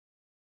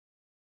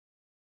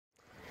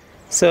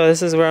So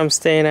this is where I'm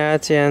staying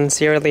at in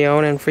Sierra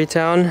Leone in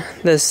Freetown.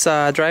 This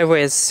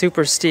driveway is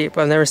super steep.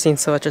 I've never seen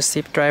such a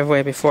steep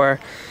driveway before.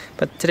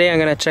 But today I'm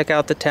going to check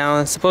out the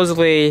town.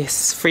 Supposedly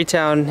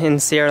Freetown in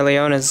Sierra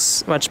Leone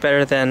is much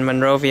better than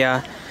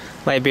Monrovia,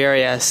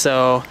 Liberia.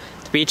 So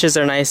the beaches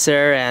are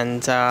nicer,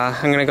 and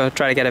I'm going to go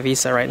try to get a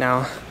visa right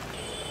now.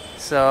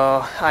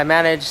 So I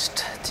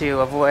managed to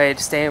avoid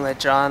staying with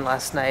John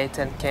last night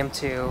and came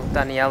to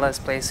Daniela's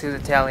place, who's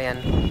Italian.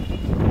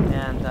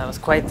 And it was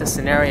quite the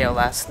scenario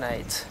last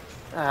night.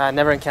 I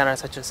never encountered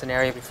such a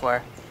scenario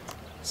before.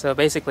 So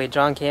basically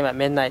John came at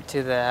midnight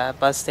to the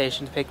bus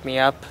station to pick me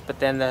up, but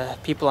then the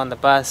people on the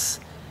bus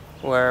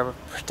were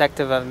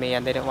protective of me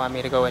and they didn't want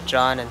me to go with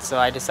John, and so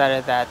I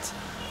decided that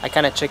I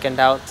kind of chickened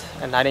out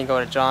and I didn't go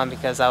to John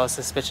because I was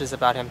suspicious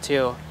about him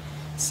too.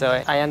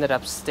 So I ended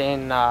up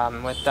staying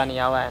with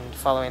Daniela and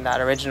following that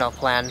original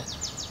plan.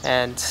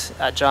 And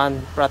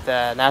John brought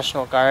the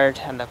National Guard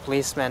and the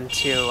policeman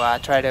to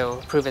try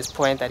to prove his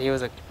point that he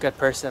was a good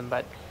person,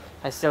 but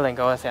I still didn't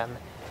go with him.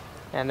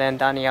 And then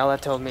Daniela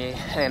told me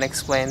and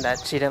explained that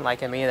she didn't like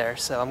him either,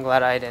 so I'm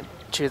glad I didn't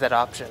choose that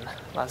option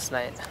last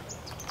night.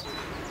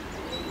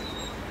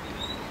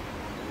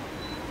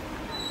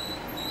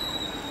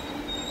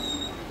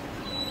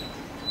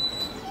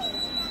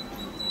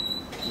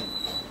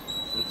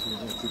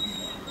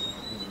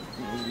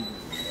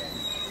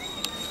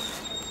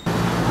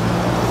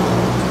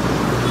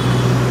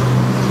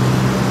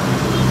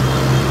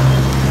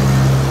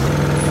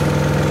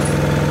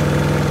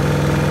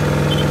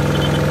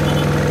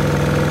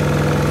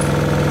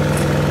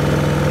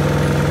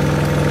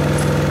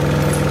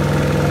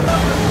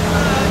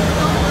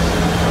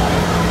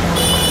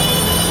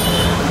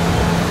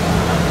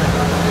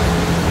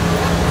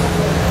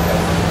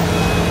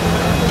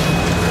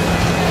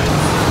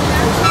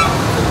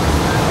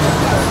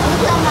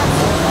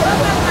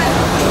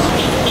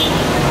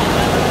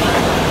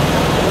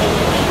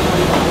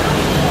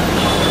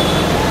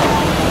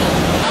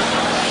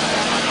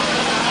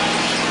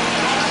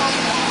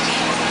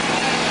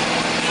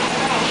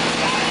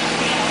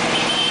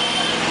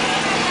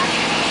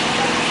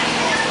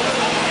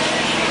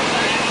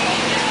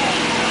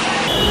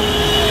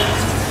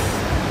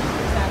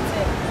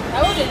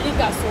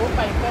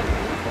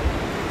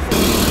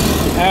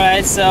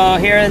 Alright, so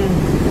here in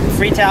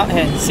Freetown,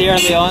 Sierra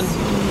Leone,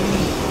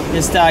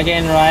 just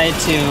getting a ride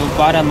to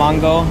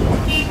Badamongo.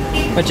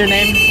 What's your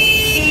name?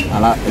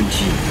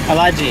 Alaji.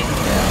 Alaji.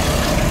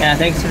 Yeah,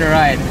 thanks for the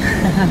ride.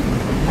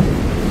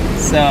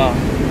 So,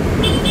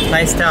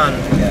 nice town.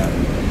 Yeah.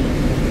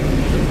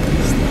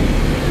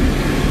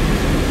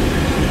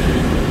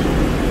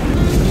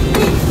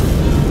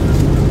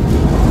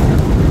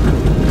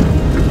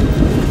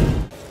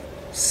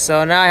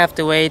 So now I have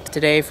to wait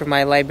today for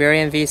my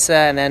Liberian visa,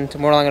 and then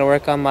tomorrow I'm going to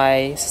work on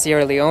my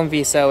Sierra Leone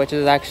visa, which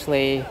is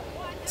actually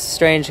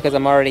strange because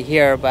I'm already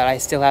here, but I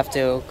still have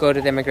to go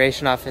to the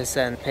immigration office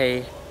and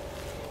pay.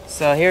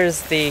 So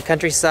here's the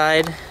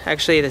countryside,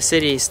 actually the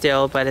city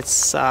still, but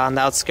it's on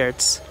the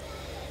outskirts.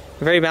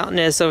 Very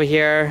mountainous over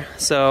here,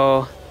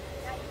 so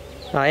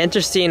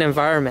interesting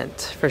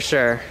environment for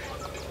sure.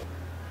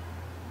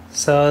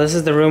 So this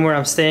is the room where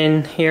I'm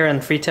staying here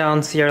in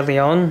Freetown, Sierra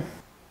Leone.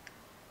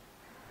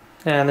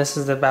 And this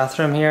is the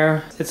bathroom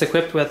here. It's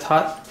equipped with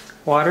hot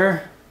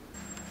water.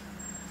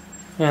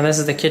 And this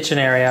is the kitchen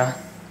area.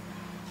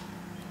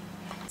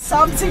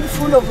 Something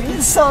full of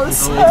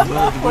insults.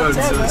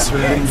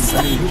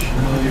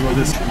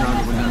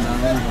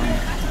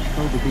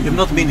 You've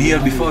not been here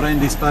before in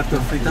this part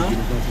of Freetown?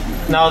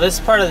 No, this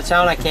part of the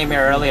town I came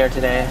here earlier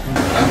today.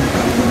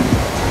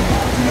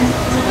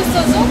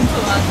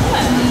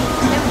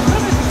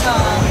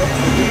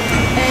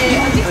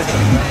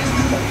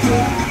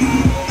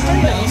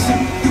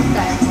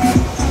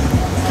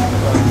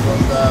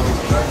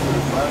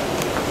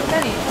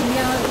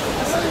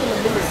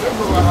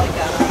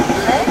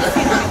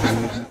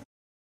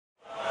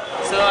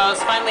 So I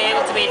was finally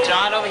able to meet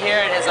John over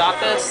here in his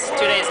office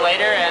 2 days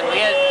later, and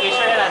we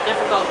sure had a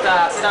difficult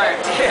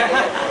start.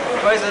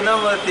 Well, it's a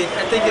normal thing.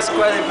 I think it's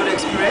quite a good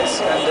experience,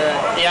 and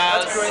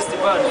yeah, experience the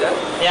bond, yeah?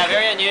 Yeah,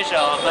 very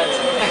unusual, but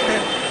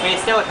we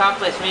still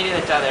accomplished meeting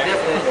each other.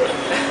 Definitely.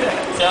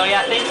 So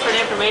yeah, thanks for the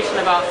information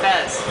about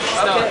Fez.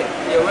 So Okay,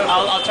 you're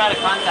welcome. I'll try to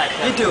contact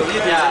him. You do.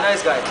 Yeah. He's a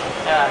nice guy.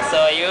 Yeah,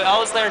 so you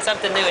always learn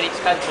something new in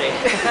each country.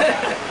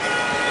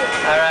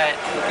 Alright.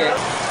 Okay.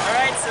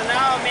 Alright, so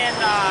now I'm in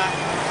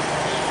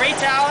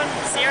Freetown,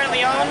 Sierra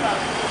Leone.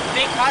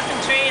 Big cotton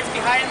tree is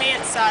behind me.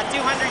 It's 200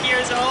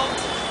 years old.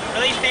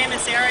 Really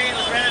famous area. It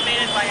was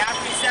renovated by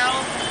Africell,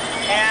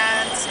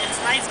 and it's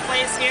a nice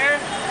place here.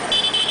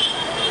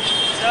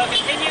 So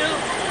continue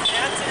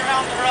dancing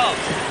around the road.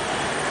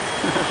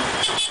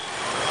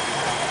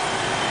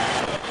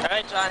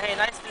 Alright, John. Hey,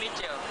 nice to meet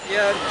you.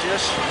 Yeah,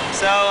 Josh.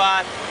 So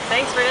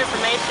thanks for the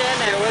information.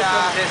 You're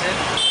welcome, Jason.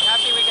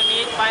 Happy we can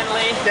meet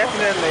finally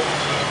Definitely.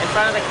 in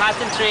front of the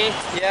cotton tree.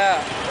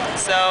 Yeah.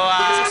 So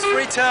This is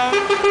Freetown.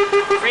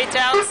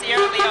 Freetown,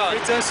 Sierra Leone.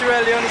 Freetown,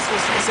 Sierra Leone. This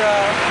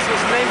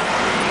was named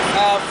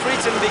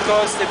Freetown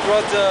because they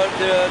brought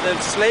the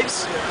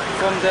slaves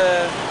from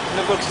the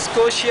Nova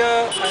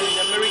Scotia and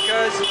the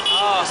Americas.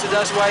 Oh. So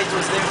that's why it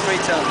was named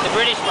Freetown. The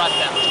British brought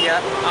them.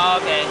 Yeah. Oh,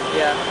 okay.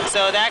 Yeah.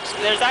 So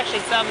there's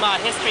actually some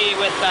history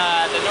with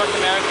the North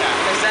America.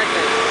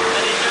 Exactly.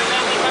 And did your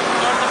family come from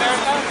North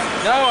America?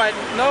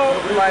 No,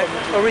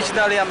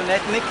 originally I'm an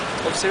ethnic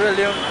of Sierra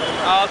Leone.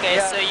 Oh, okay.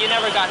 Yeah. So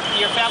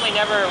your family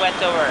never went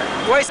over.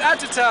 Well, it's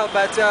hard to tell,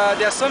 but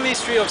there's some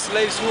history of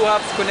slaves who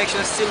have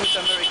connections still with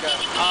America.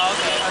 Oh,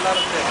 okay. A lot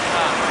of them.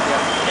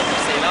 Yeah.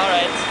 Interesting. All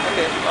right.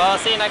 Okay. Well, I'll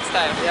see you next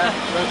time. Yeah,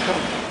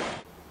 welcome.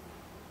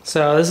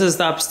 So this is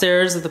the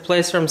upstairs of the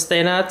place where I'm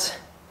staying at.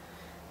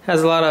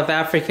 Has a lot of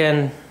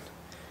African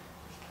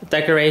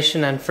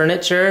decoration and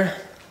furniture.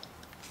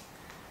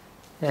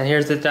 And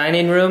here's the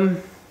dining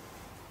room.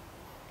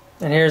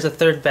 And here's a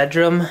third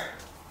bedroom.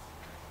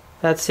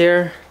 That's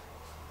here.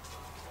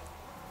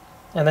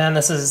 And then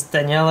this is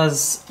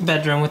Daniela's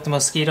bedroom with the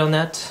mosquito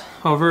net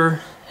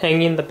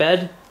overhanging the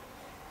bed.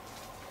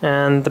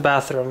 And the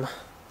bathroom.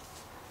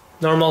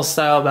 Normal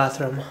style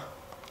bathroom.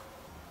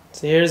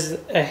 So here's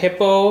a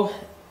hippo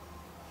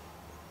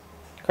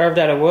carved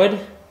out of wood.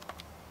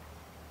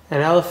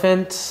 An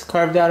elephant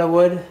carved out of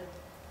wood.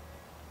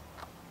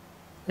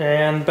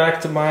 And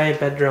back to my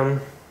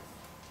bedroom.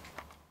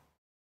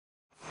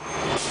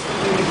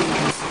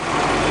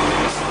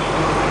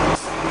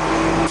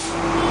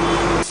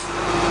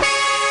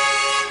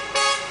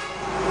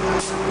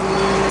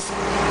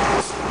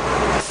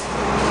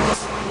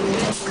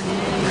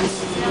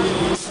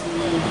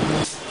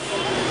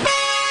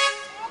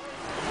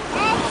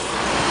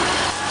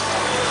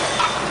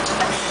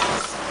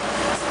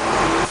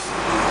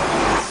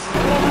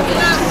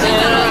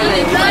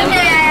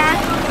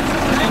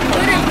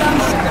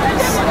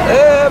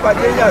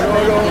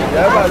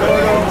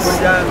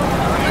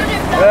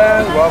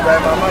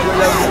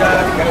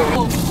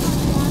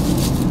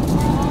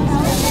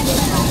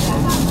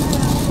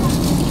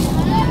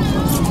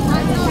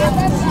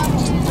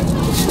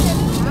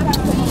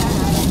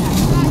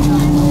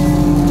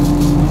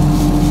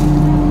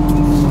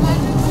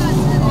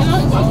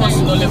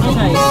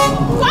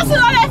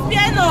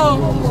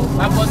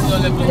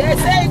 They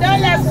say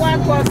don't let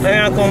one person.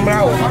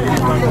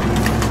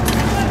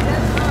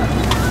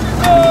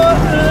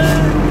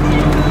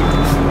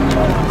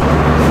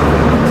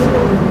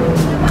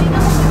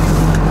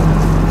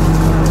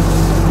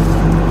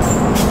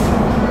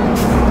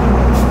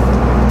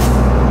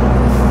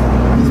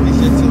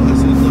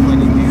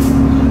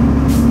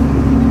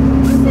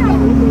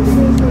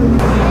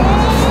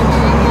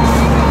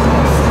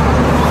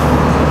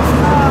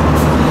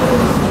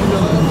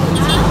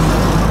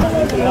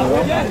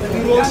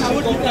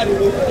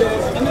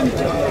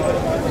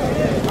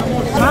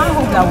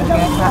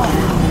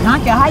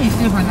 How you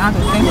feel when other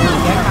things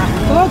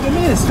oh, give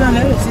me a strong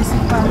little sissy.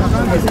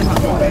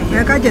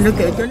 I can't look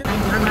at you.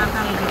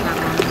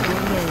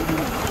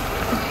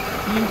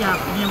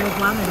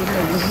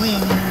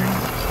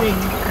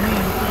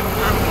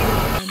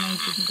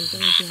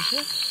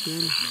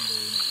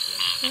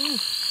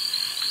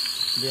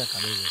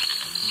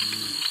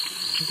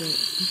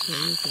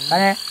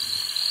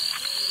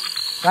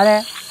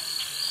 Vale.